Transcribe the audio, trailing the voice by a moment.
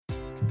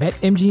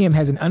BetMGM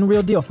has an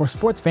unreal deal for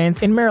sports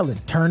fans in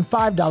Maryland. Turn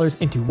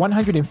 $5 into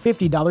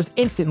 $150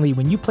 instantly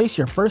when you place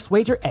your first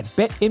wager at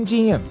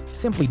BetMGM.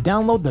 Simply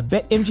download the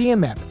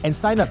BetMGM app and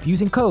sign up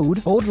using code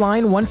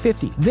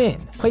OldLine150.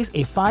 Then, place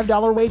a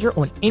 $5 wager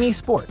on any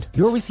sport.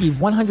 You'll receive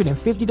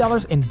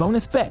 $150 in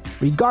bonus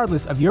bets,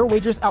 regardless of your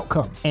wager's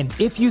outcome. And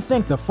if you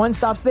think the fun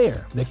stops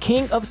there, the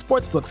King of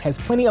Sportsbooks has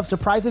plenty of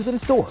surprises in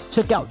store.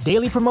 Check out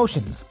daily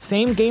promotions,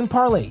 same-game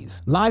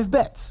parlays, live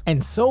bets,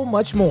 and so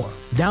much more.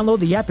 Download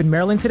the app in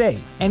Maryland today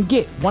and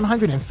get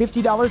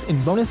 $150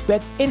 in bonus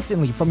bets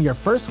instantly from your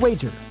first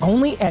wager.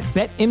 Only at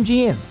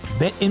BetMGM.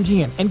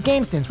 BetMGM and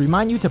GameSense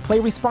remind you to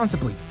play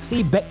responsibly.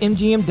 See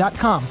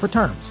BetMGM.com for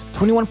terms.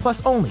 21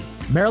 plus only.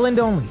 Maryland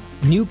only.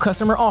 New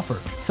customer offer.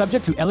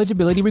 Subject to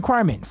eligibility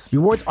requirements.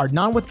 Rewards are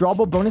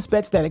non-withdrawable bonus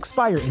bets that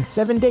expire in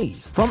 7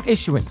 days. From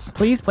issuance,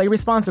 please play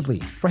responsibly.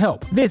 For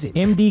help, visit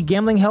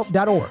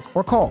mdgamblinghelp.org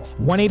or call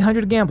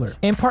 1-800-GAMBLER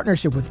in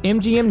partnership with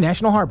MGM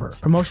National Harbor.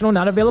 Promotional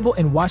not available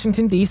in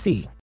Washington,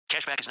 D.C.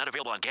 Cashback is not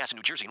available on gas in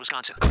New Jersey and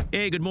Wisconsin.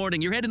 Hey, good morning.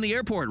 You're heading to the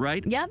airport,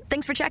 right? Yep,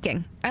 thanks for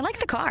checking. I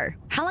like the car.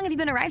 How long have you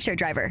been a rideshare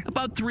driver?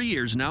 About 3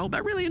 years now. I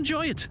really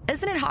enjoy it.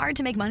 Isn't it hard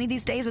to make money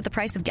these days with the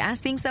price of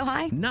gas being so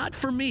high? Not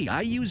for me.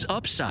 I use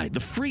Upside, the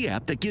free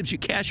app that gives you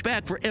cash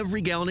back for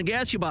every gallon of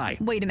gas you buy.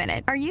 Wait a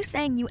minute. Are you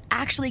saying you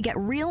actually get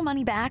real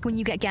money back when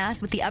you get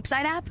gas with the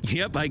Upside app?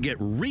 Yep, I get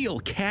real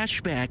cash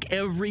back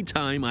every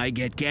time I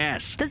get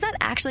gas. Does that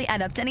actually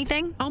add up to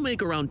anything? I'll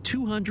make around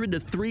 $200 to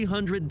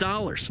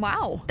 $300.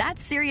 Wow,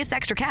 that's serious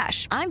extra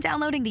cash. I'm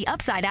downloading the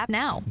Upside app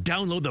now.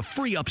 Download the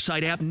free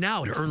Upside app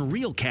now to earn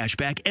real cash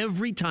back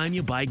every time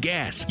you buy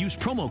gas. Use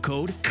promo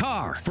code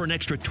CAR for an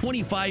extra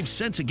 25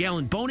 cents a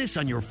gallon bonus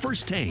on your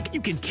first tank. You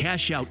can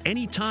cash out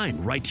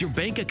anytime right to your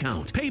bank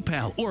account,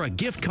 PayPal, or a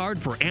gift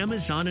card for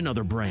Amazon and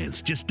other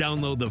brands. Just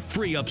download the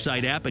free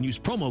Upside app and use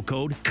promo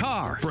code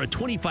CAR for a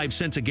 25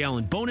 cents a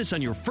gallon bonus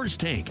on your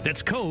first tank.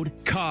 That's code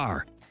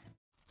CAR.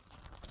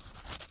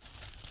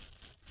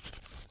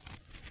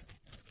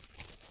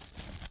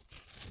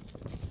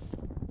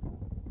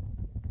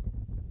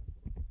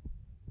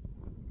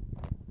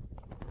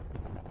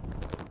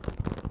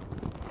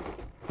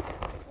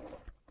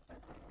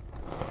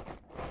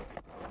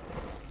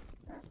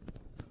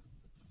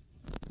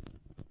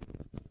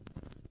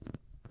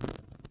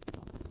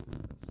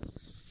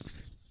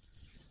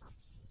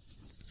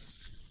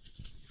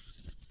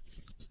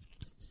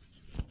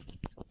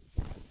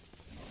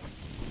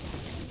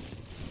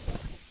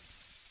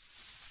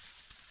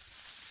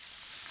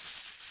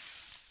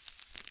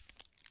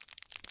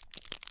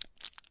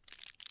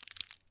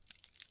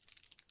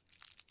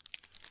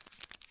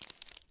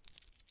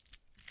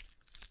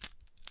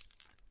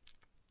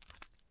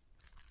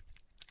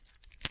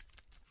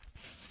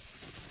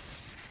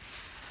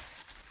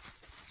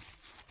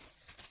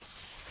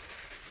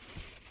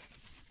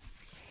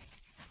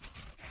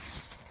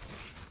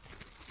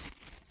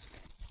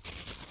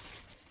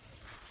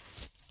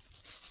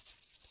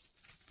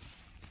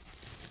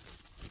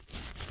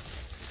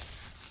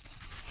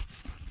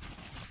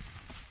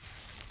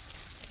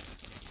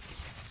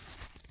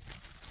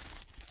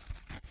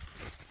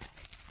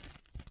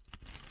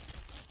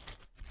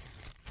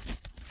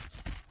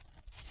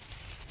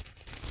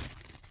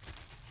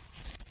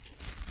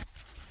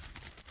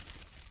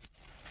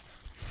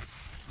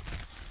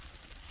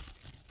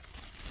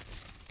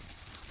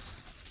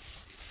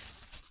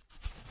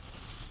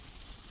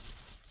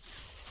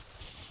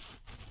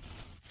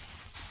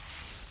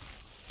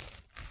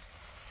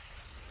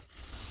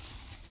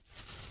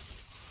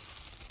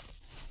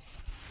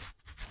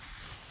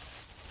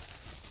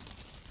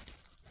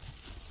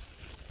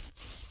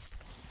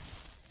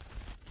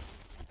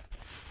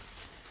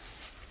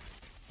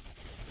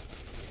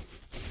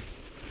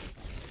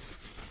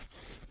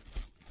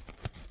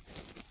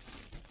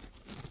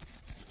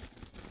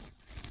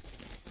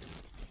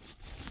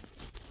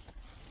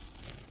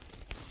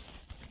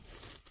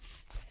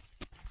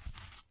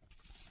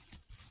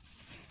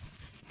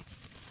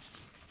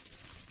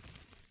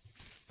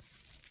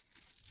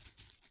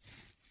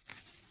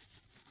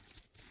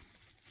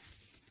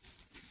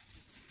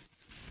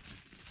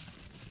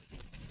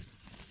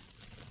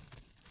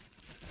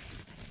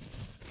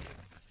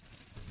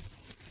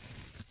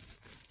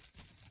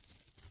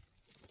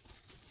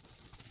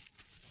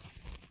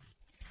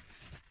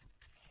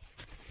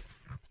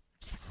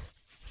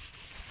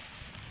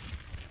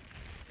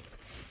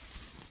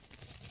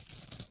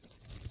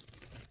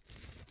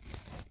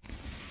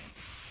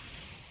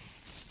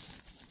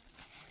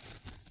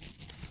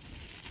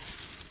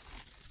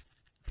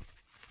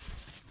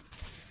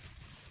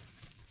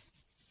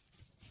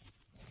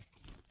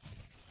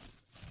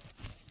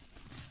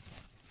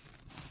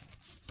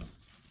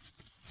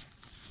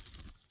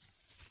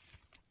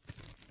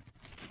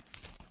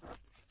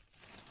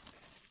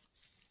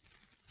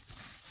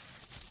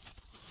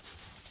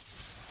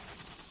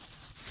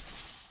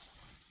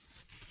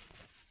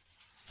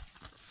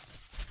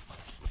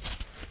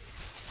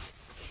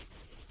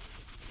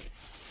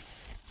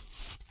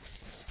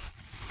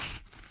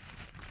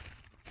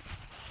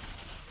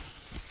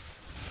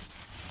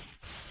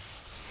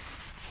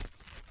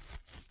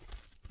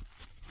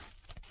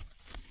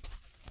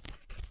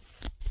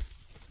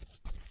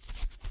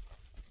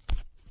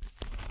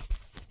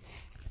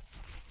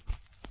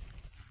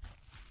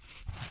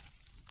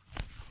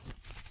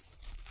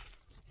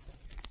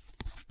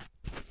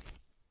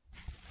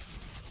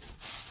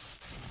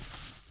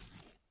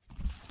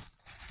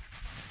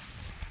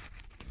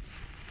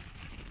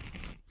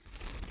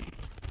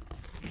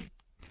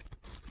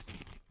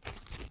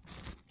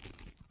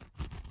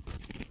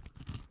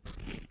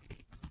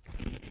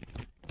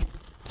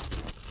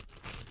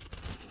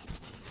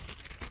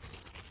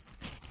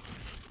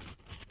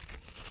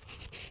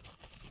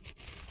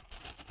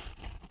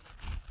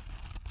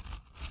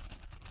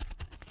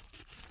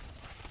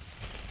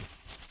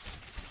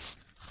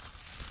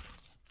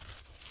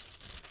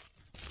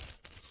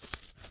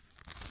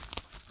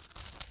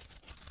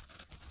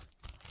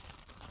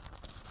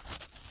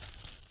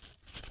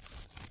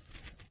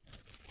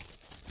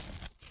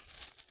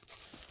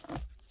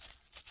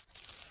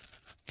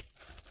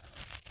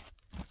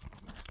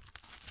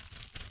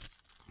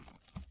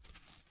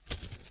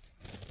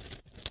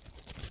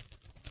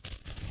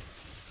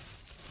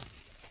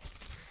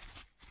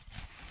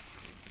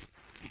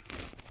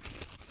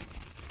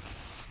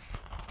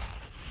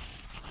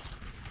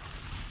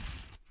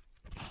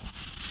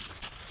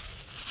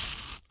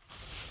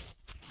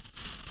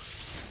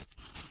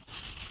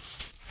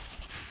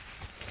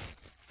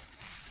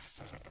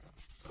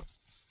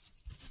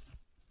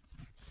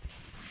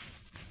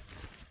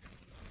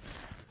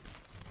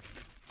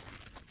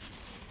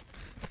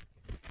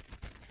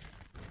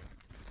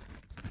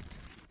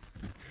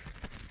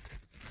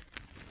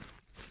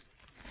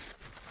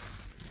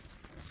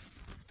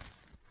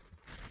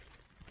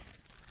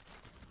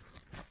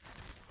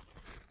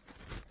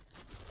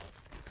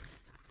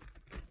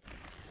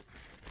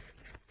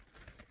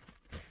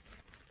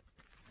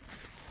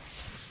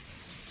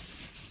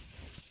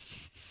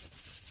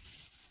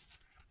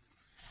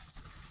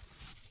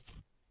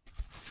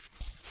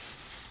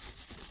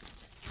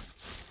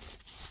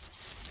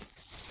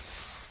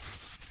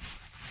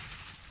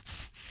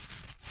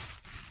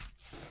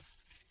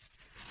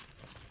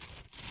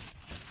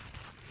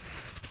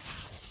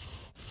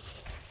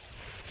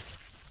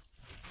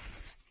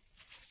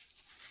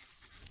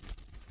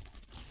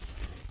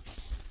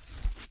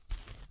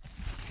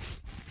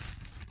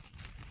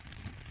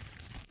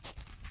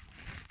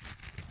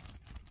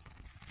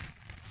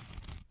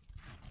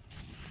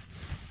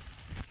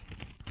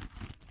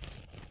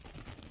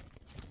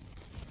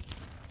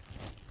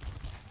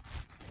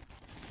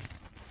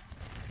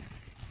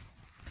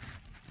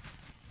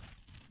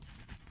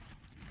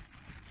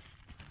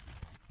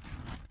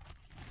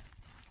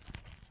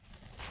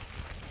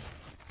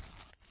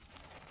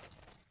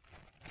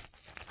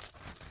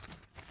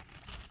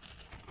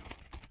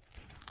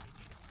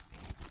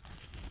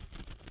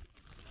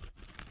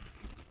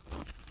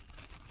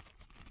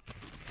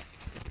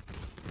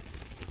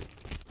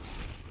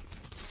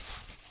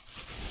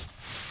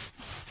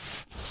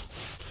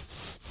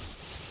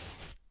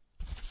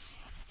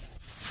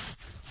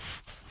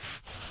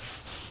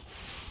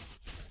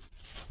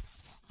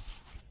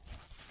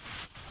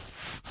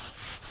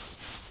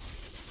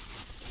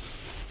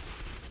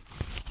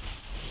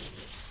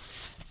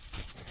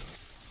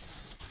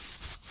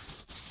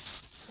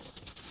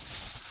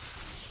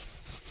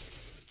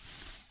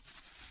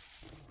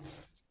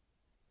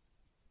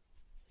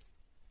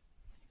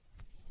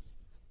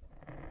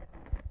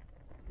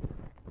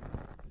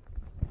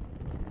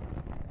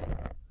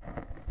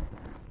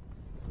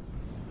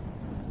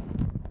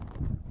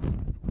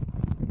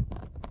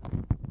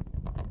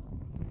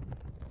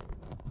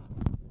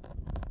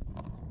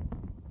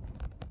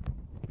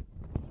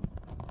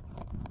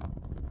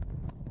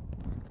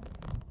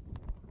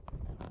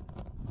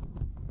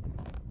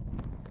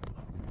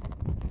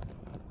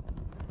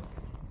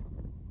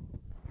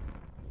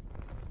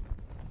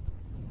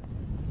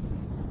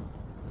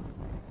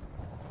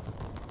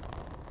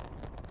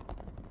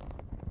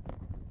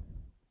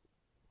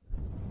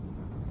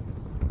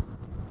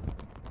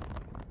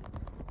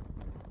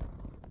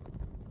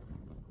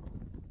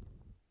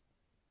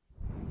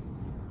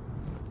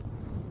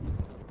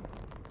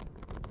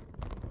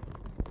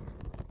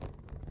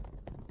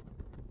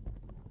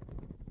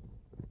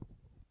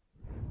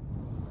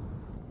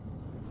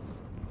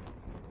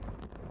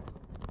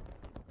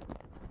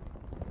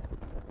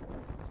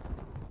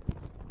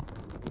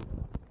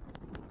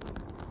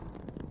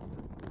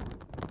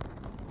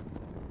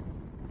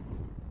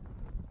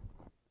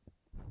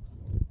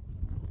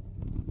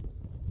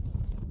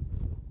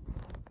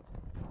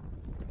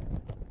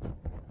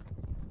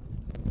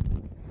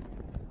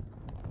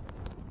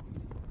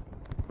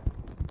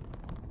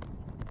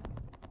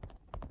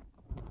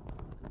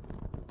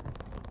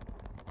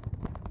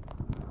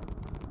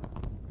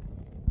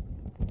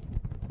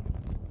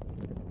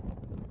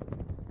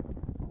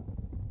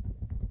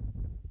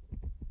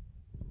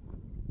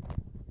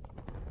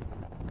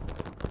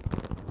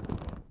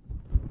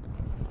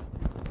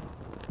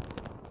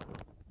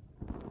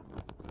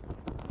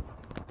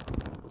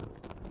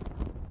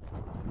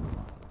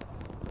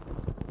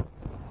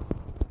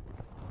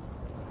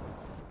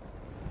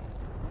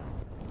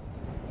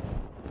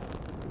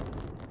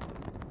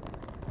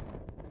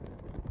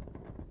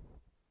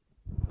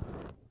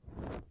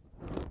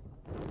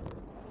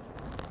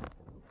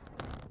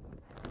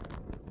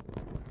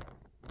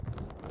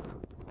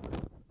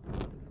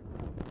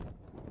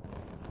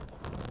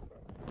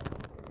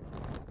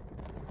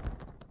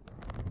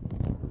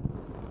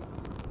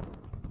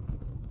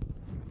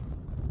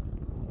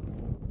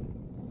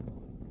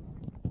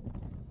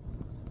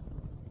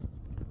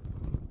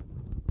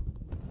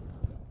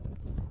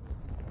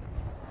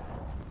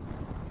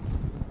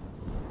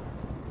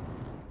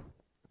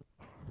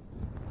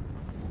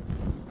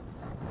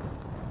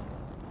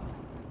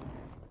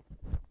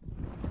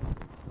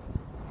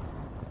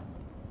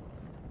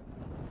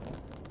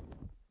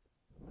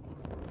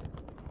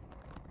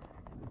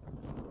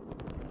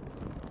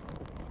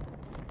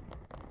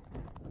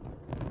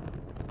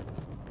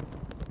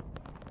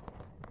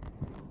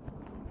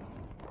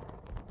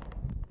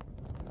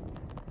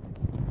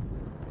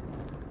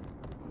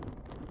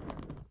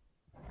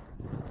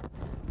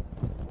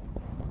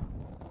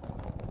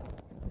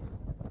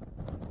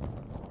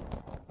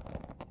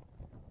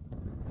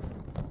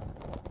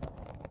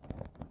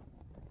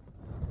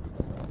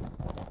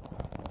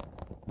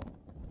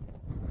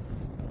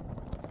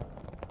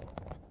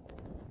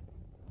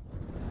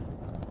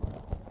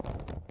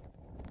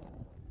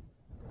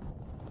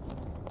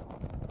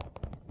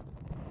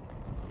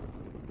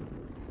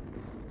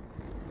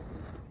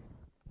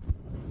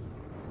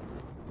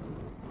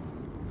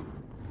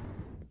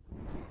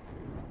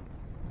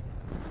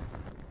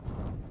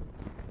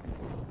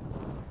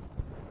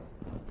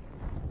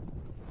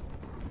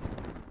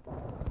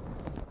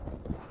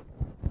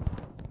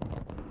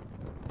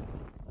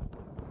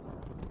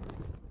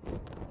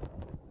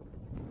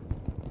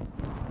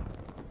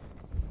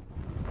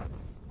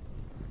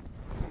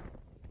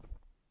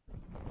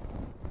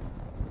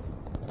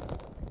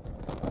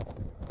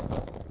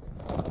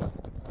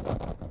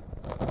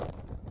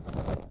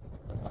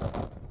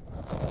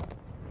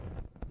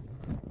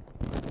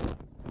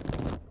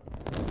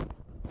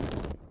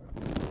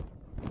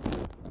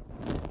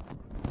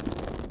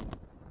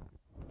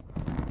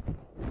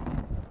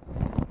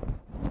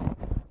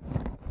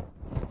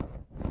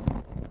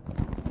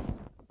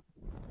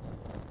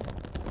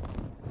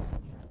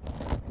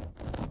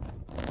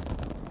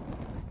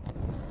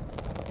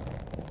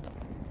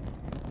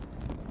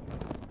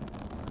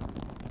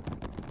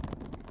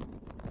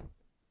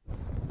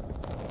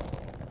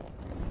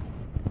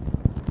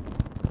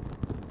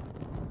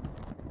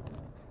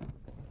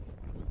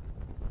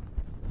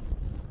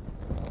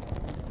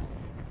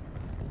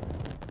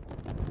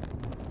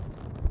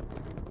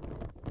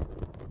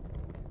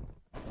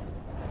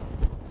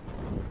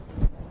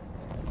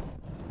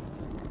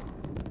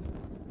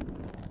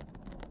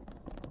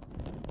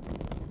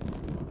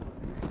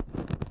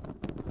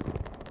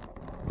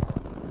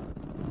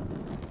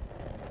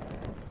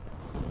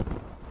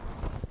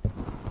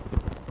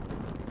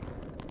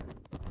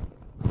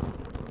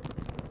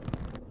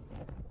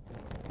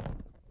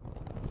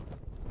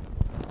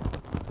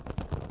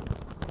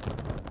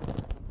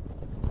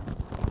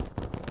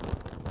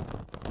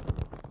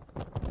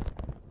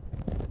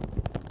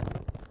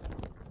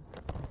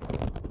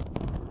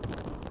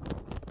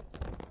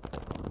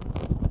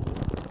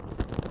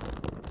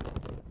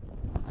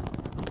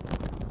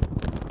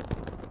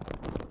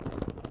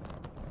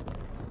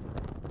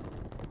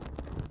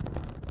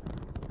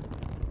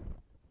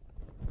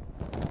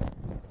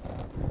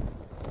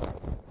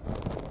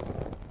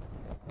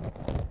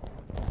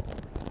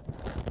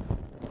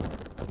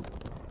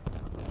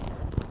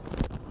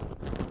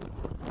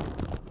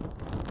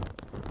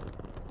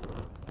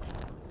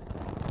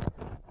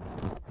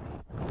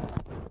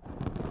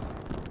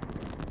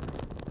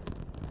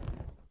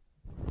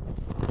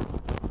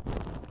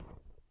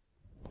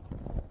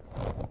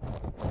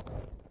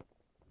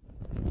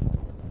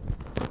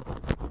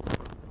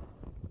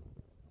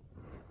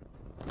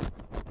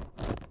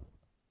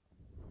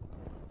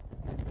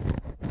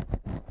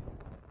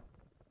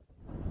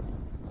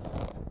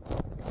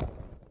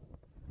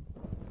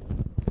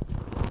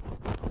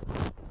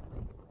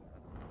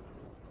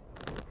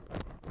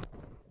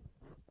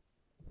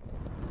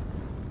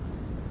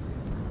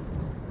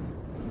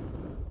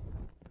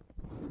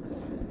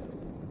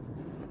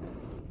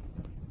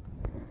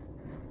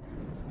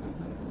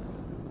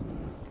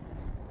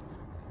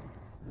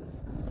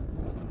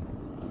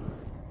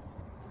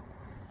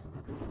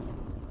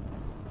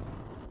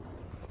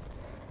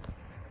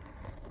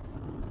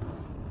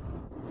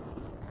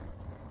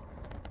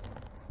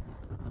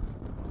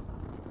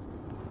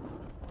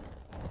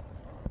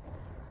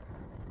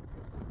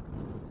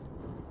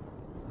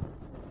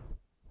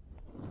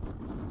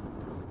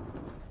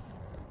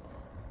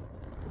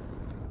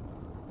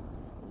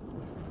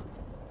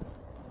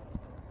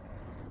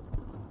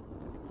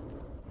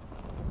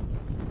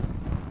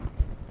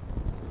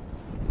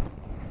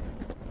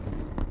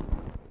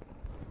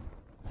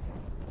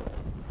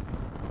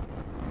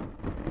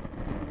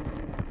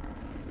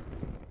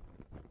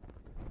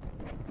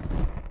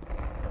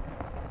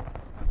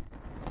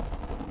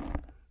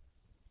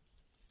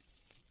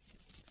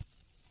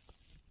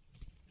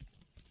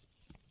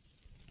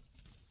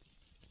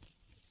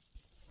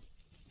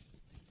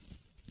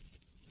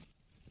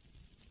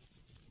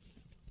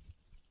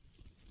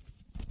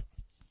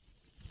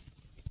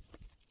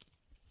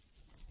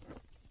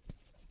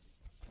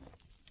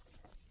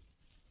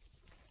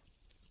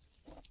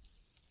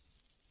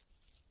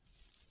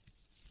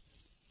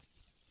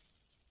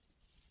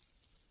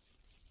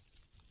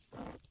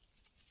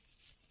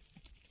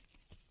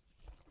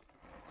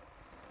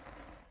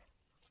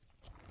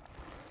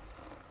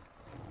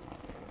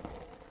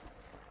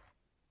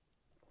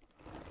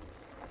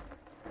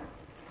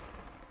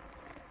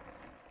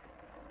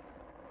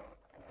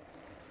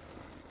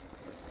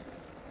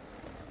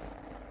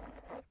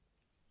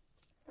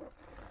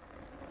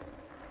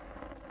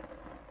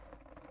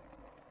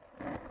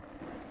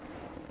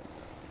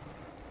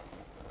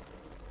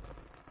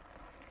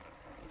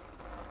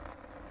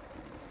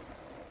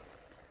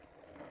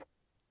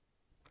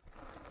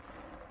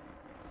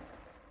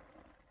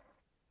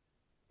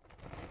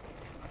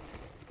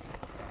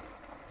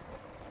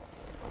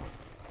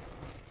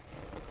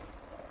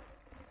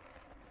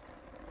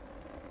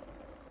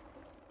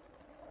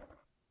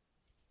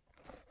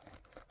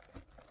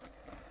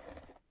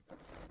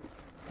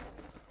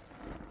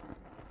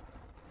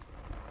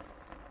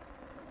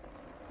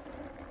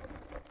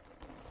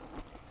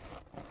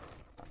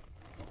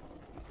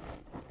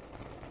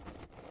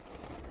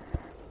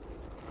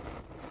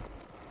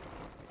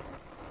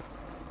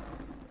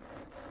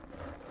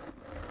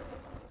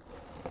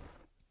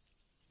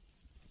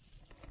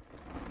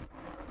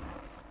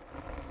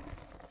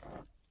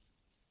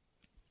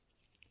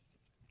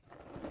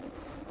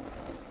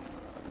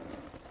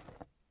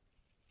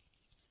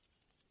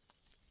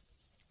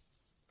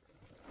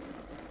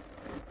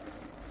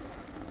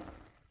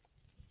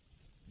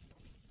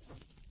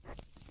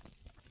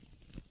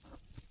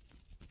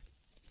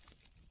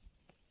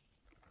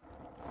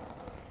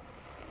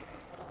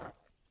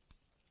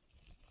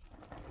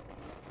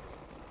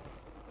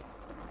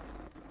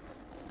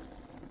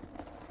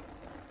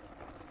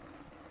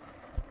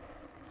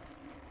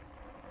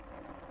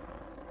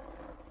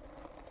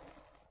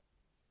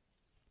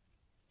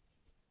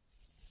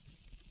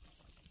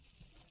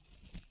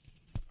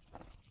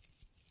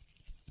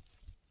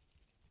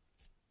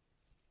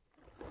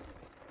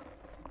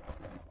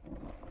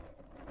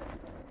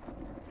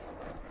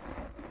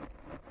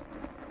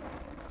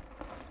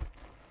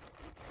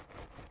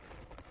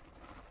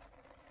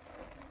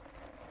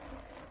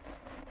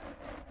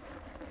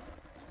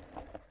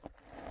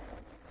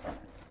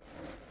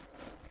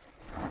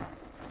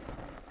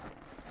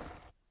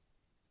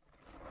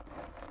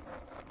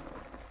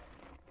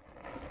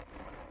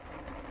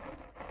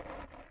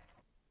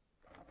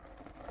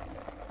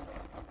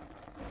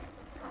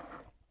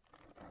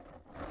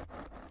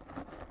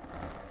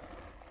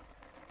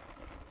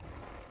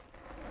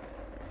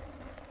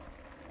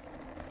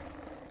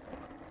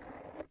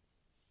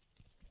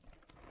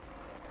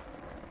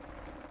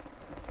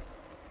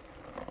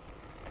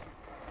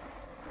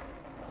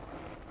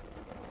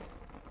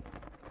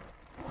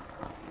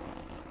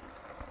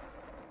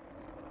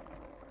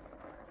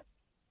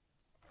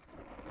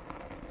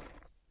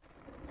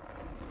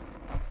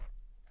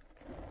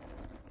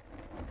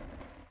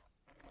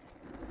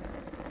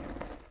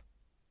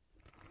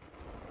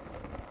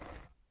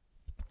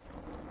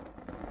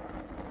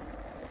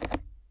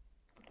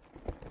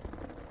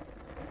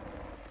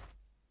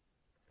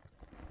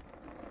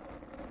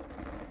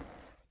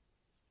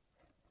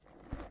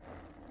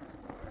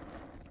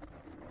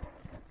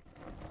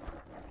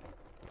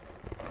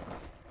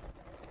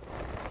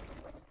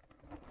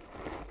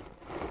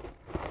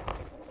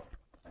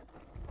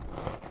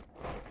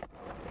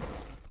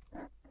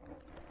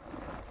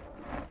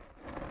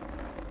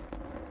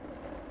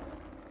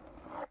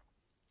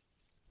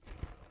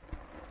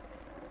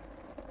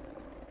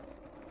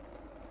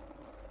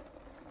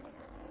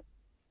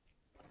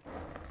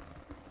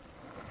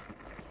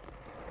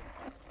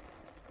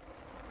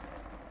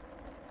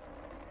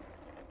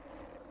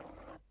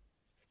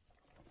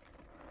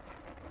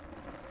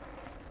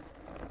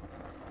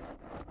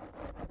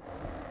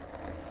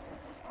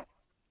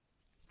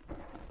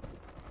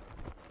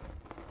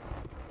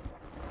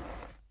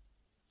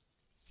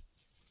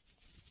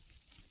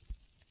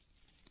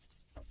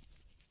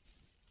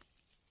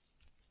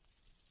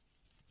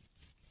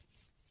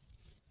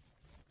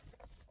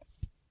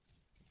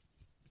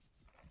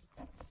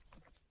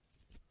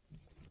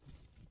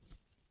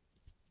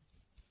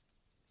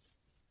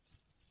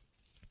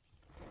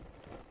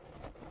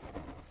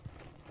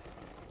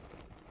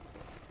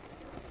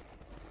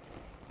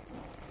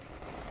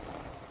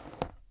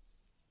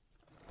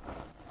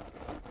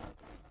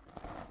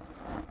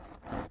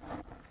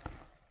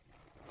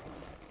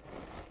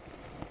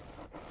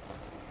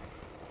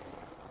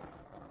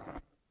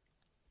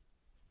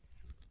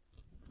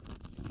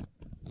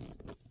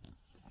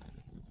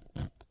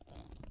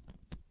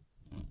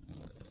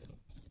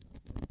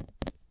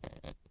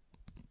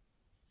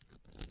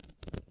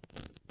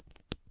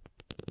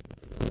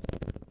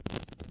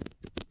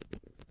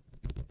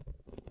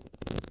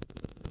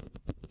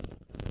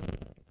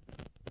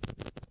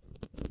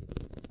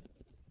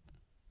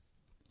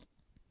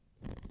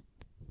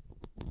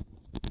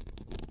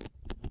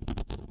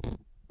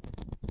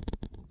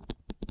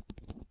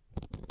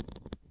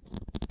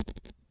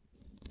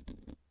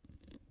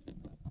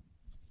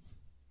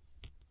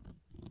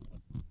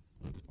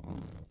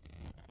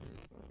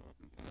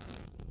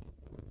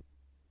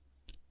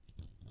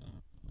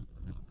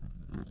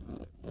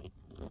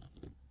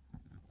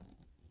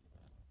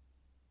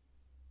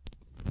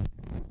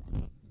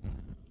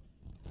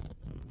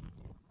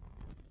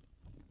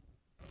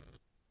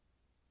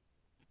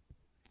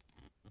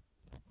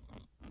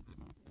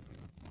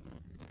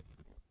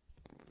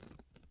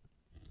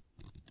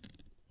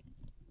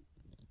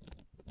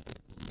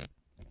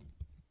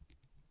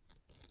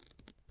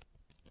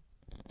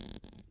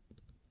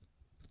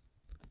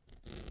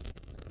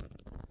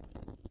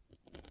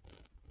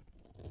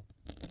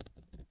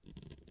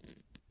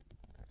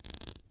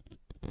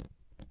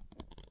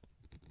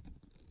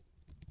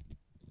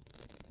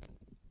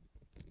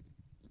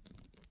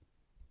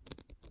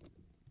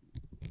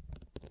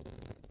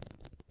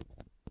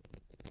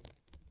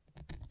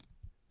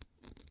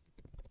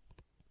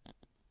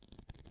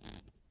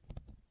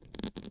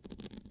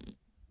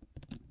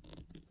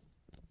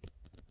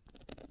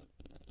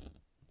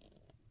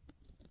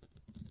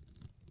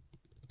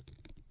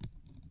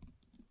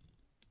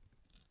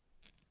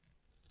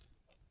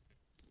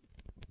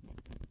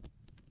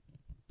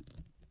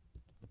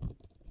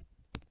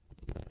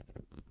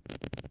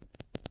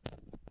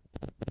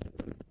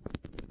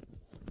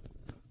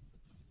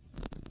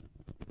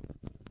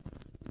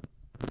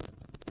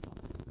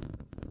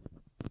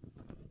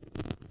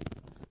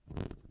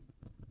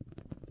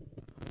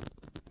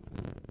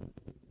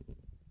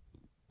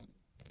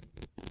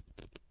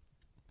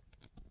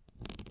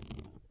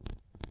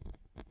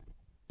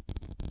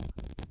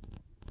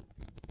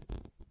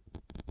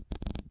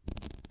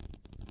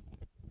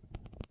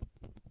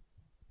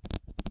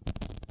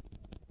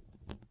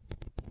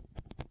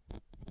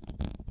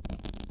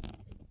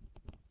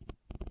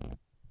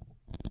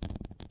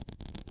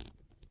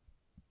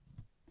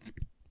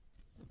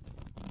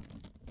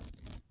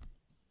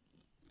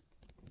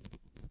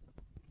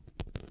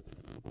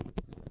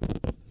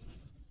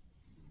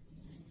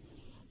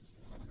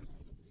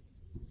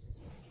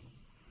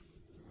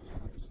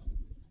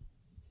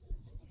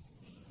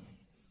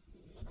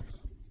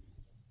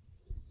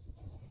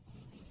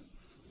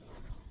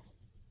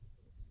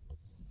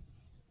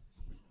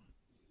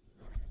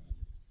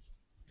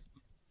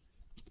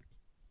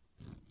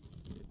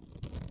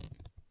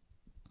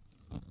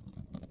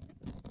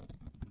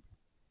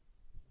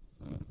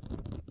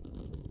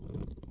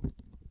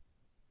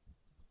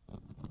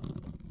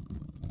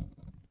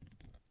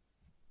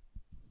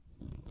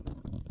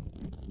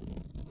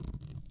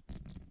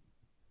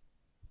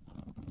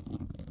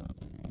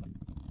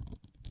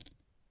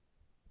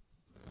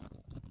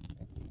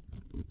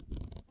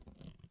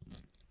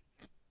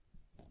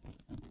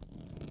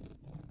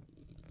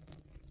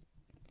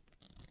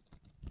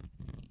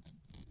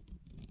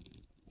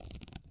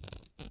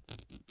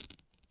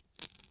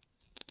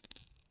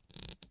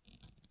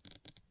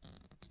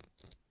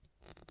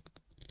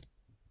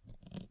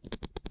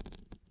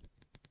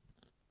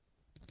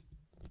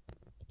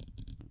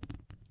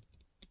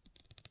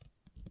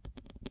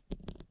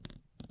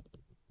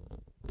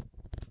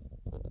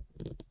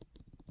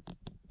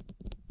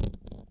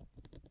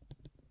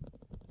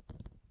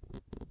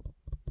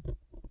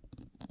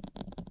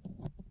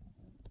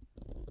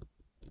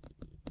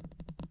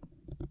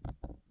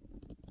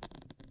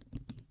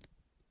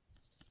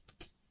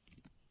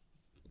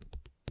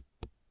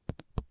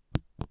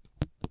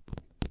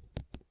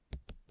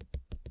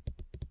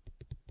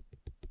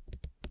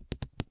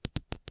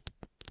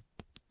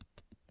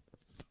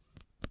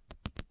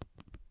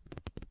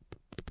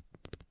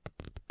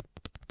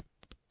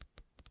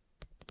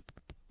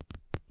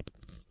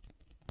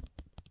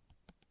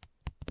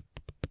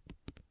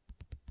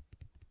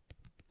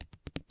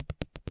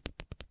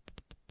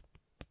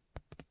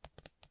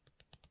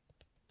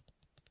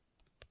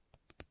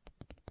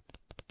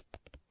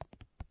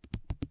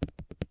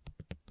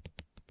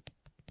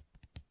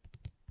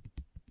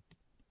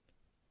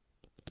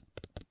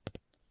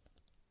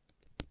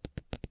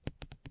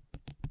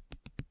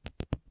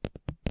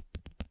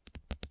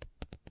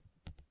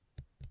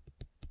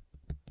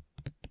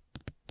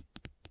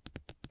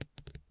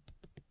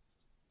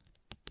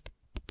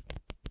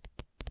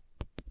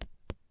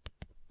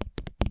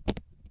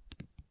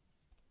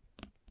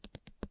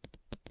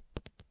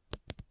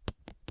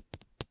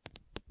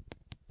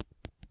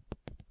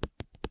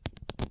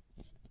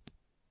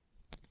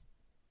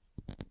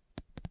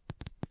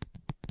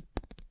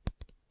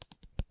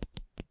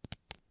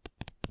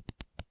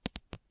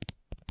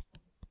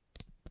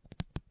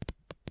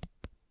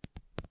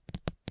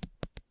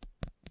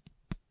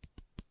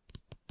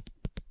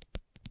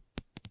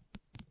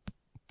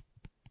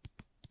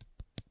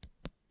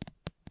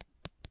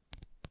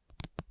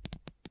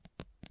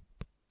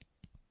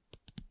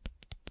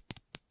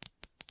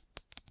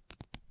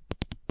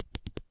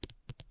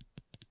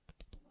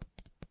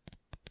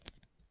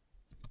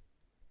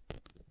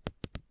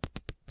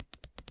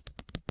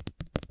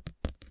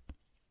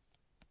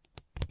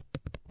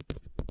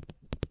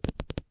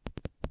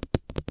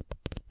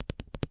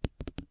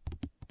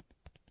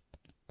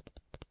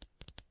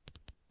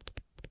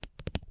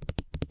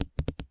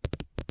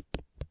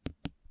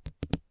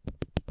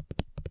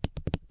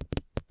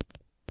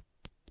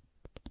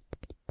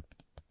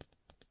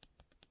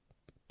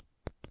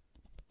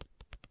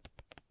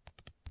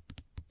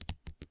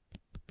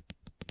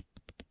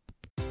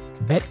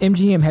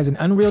 BetMGM has an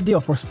unreal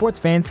deal for sports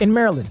fans in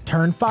Maryland.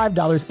 Turn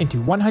 $5 into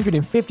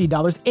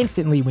 $150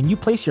 instantly when you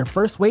place your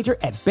first wager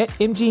at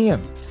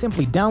BetMGM.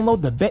 Simply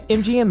download the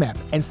BetMGM app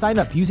and sign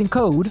up using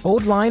code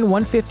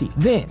OldLine150.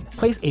 Then,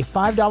 place a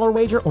 $5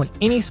 wager on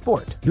any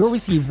sport. You'll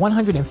receive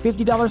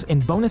 $150 in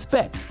bonus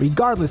bets,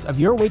 regardless of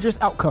your wager's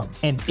outcome.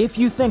 And if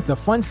you think the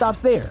fun stops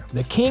there,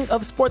 the king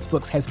of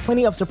sportsbooks has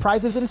plenty of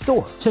surprises in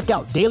store. Check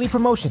out daily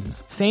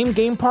promotions,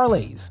 same-game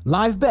parlays,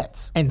 live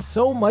bets, and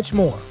so much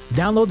more.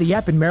 Download the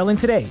app in Maryland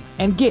today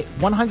and get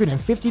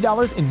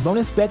 $150 in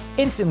bonus bets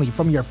instantly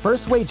from your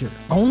first wager.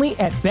 Only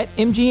at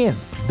BetMGM.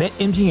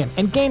 BetMGM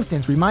and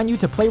GameSense remind you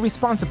to play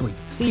responsibly.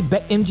 See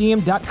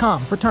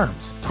BetMGM.com for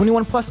terms.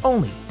 21 plus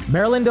only.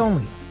 Maryland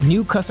only.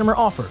 New customer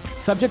offer.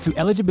 Subject to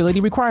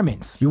eligibility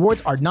requirements.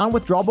 Rewards are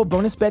non-withdrawable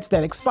bonus bets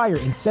that expire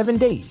in 7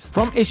 days.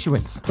 From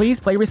issuance, please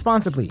play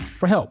responsibly.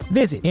 For help,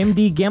 visit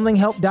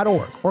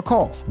mdgamblinghelp.org or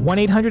call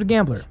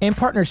 1-800-GAMBLER in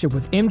partnership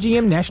with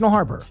MGM National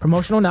Harbor.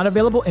 Promotional not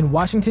available in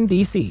Washington,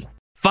 D.C.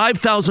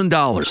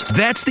 $5,000.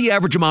 That's the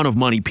average amount of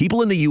money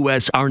people in the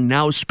U.S. are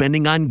now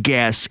spending on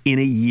gas in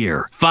a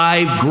year.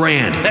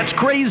 $5,000. That's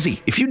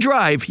crazy. If you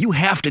drive, you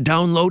have to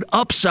download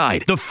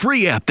Upside, the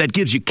free app that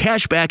gives you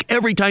cash back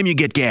every time you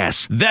get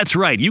gas. That's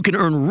right. You can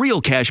earn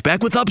real cash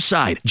back with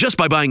Upside just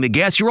by buying the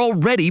gas you're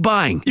already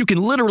buying. You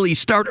can literally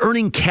start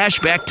earning cash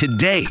back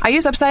today. I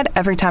use Upside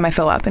every time I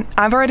fill up, and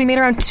I've already made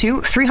around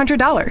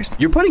 $300.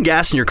 You're putting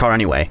gas in your car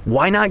anyway.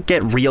 Why not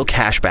get real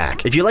cash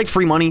back? If you like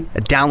free money,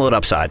 download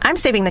Upside. I'm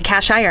saving the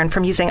cash I earn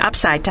from using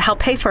Upside to help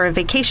pay for a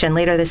vacation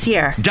later this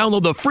year.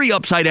 Download the free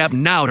Upside app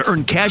now to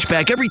earn cash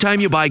back every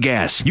time you buy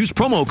gas. Use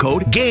promo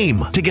code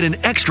GAME to get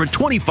an extra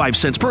 25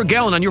 cents per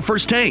gallon on your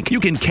first tank. You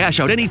can cash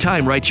out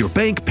anytime right to your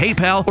bank,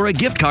 PayPal, or a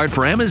gift card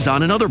for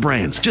Amazon and other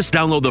brands. Just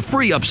download the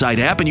free Upside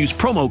app and use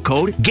promo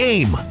code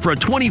GAME for a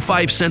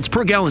 25 cents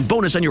per gallon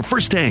bonus on your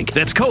first tank.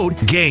 That's code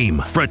GAME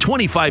for a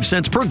 25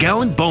 cents per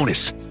gallon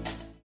bonus.